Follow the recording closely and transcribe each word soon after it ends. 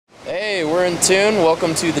We're in Thun.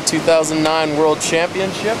 Welcome to the 2009 World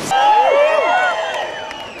Championships.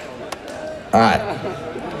 Alright,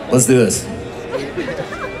 let's do this.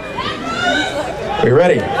 Are you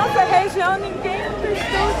ready?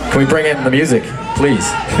 Can we bring in the music, please?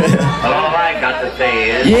 All I got to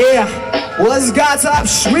say is... Yeah, was God's up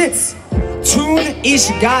Schwitz? Thun-ish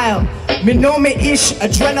geil. Mein Name ish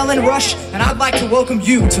Adrenaline Rush, and I'd like to welcome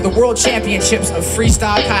you to the World Championships of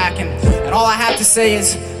Freestyle Kayaking. And all I have to say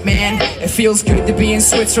is, man, it feels good to be in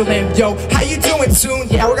Switzerland. Yo, how you doing, Thun?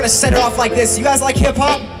 Yeah, we're gonna set it off like this. You guys like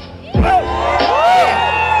hip-hop?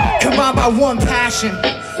 Yeah. Combined by one passion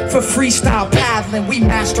for freestyle paddling, we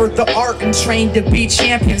mastered the art and trained to be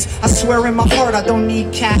champions. I swear in my heart I don't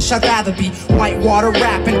need cash, I'd rather be whitewater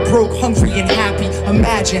rapping, broke, hungry and happy.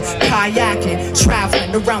 Imagine kayaking,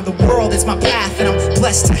 traveling around the world is my path, and I'm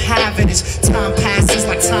blessed to have it. As time passes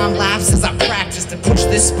like time lapses, I practice to push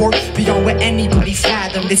this sport beyond what anybody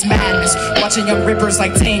fathomed. It's madness watching young rippers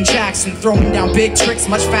like Dane Jackson throwing down big tricks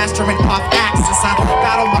much faster and off axis. I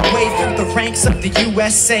battled my way through the ranks of the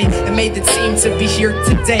USA and made the team to be here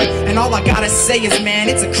today. And all I gotta say is, man,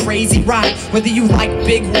 it's a crazy ride. Whether you like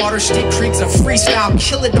big water, steep creeks, or freestyle,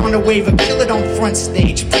 kill it on the wave or kill it on front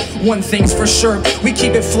stage. One thing's for sure, we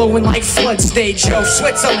keep it flowing like flood stage. Yo,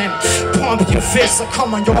 Switzerland, pump your fists, so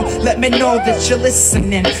come on, y'all, let me know that you're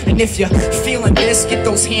listening. And if you're feeling this, get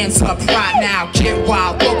those hands up right now. Get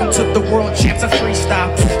wild, welcome to the World Champs of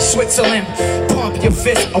Freestyle. Switzerland, pump your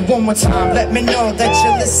fist one more time, let me know that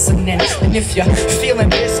you're listening. And if you're feeling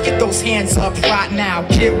this, get those hands up right now.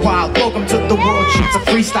 Get wild, welcome to the World Champs of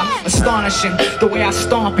Freestyle. Astonishing, the way I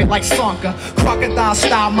stomp it like Sonka. Crocodile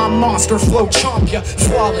style, my monster flow chomp ya.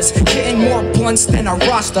 Flawless, hitting more blunts than a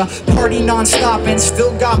Rasta. Party non-stop and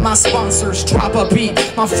still got my sponsors. Drop a beat,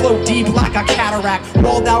 my flow deep like a cataract.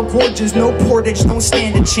 Walled out gorgeous, no portage, don't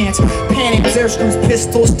stand a chance. Panics, air screws,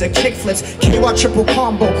 pistols to kickflips. KY triple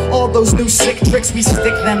combo, all those new sick tricks, we stick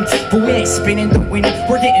them. But we ain't spinning the winning,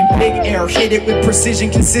 we're getting big air. Hit it with precision,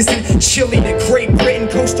 consistent. Chile to Great Britain,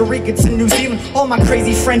 Costa Rica to New Zealand. All my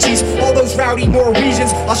crazy Frenchies, all those rowdy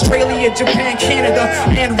Norwegians. Australia, Japan, Canada,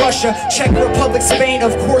 and Russia. Czech Republic, Spain,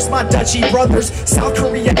 of course my Dutchy brothers. South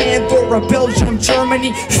Korea, Andorra, Belgium,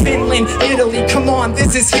 Germany, Finland, Italy. Come on,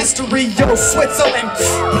 this is history, yo, Switzerland.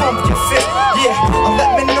 Pump your fist, yeah,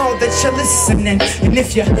 let me know that you're listening. And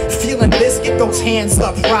if you're feeling this, get those hands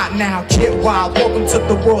up right now. Get wild, welcome to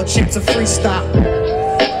the World Champs of Freestyle.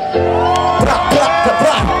 Blah, blah, blah,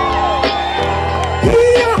 blah.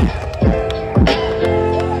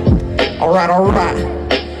 Alright.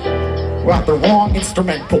 We're at the wrong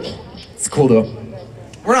instrumental. It's cool though.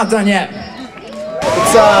 We're not done yet.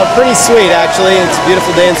 It's pretty sweet, actually. It's a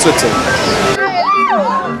beautiful day in Switzerland.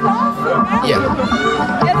 Yeah.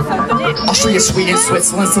 Austria, Sweden,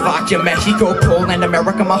 Switzerland, Slovakia, Mexico, Poland,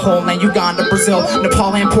 America, my homeland, Uganda, Brazil,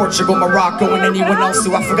 Nepal and Portugal, Morocco, and anyone else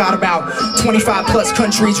who I forgot about. 25 plus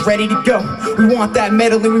countries ready to go. We want that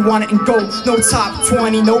medal and we want it in gold. No top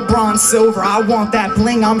 20, no bronze, silver. I want that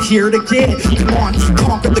bling, I'm here to get it. Come on,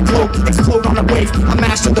 conquer the globe, explode on a wave. I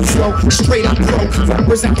master the flow, straight up pro.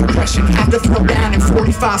 Represent progression, have to throw down in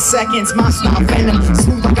 45 seconds. My style venom,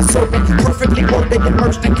 smooth like a serpent, perfectly worded,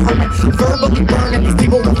 immersed in carbon. Verbally burning, these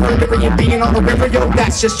people don't hurt every being on the river, yo,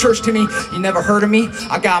 that's just church to me. You never heard of me?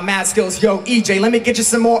 I got mad skills, yo, EJ, let me get you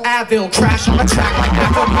some more Advil. Crash on the track like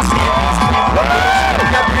Afrobeats.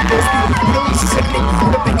 Really sickening,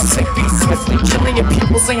 ripping sick beats swiftly, killing it.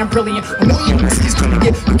 People say I'm brilliant. A million whiskeys gonna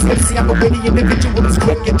get tipsy. I'm a witty individual who's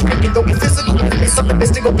quick and drinking. Don't be physical, it's something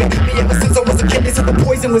mystical. Bit me ever since I was a kid. They said the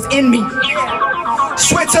poison was in me.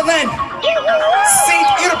 Switzerland, Saint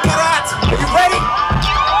Irparat, are you ready?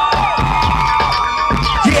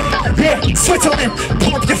 Yeah, Switzerland,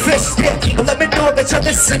 pump your fists, yeah, let me know that you're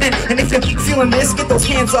listening. And if you're feeling this, get those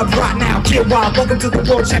hands up right now. Get wild, welcome to the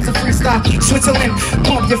World Champs of Freestyle. Switzerland,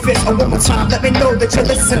 pump your fists one more time, let me know that you're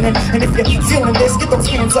listening. And if you're feeling this, get those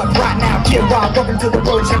hands up right now. Get wild, welcome to the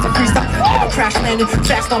World Champs of Freestyle. Never crash landing,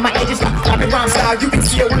 fast on my edges, like a rhyme style. You can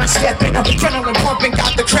see it when I step in, I'm adrenaline pumping,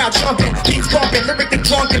 got the crowd jumping, beats bumping, lyrically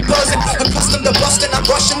drunk and buzzing. Accustomed to busting, I'm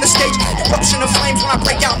rushing the stage. Eruption of flames when I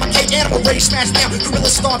break out my cake. Animal rage smash down, gorilla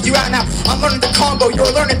stomp you out now. I'm learning the combo, you're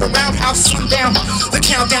learning the roundhouse. Sundown, the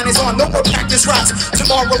countdown is on, no more practice rides.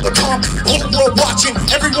 Tomorrow the comp, whole world watching,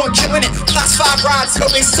 everyone killing it. Class 5 rides,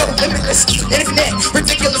 going so limitless, infinite,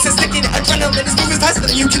 ridiculous and sticking. Adrenaline is moving faster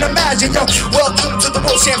than you can imagine. Yo, welcome to the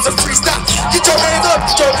World Champs of Freestyle. Get your hands up,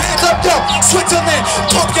 yo. Switzerland,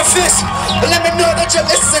 pump your fists, let me know that you're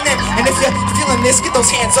listening. And if you're feeling this, get those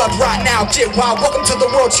hands up right now. Get wild, welcome to the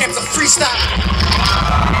World Champs of Freestyle.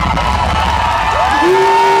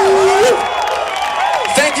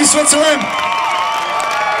 Thank you, Switzerland.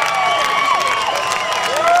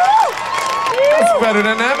 better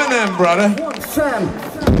than Eminem,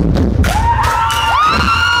 brother.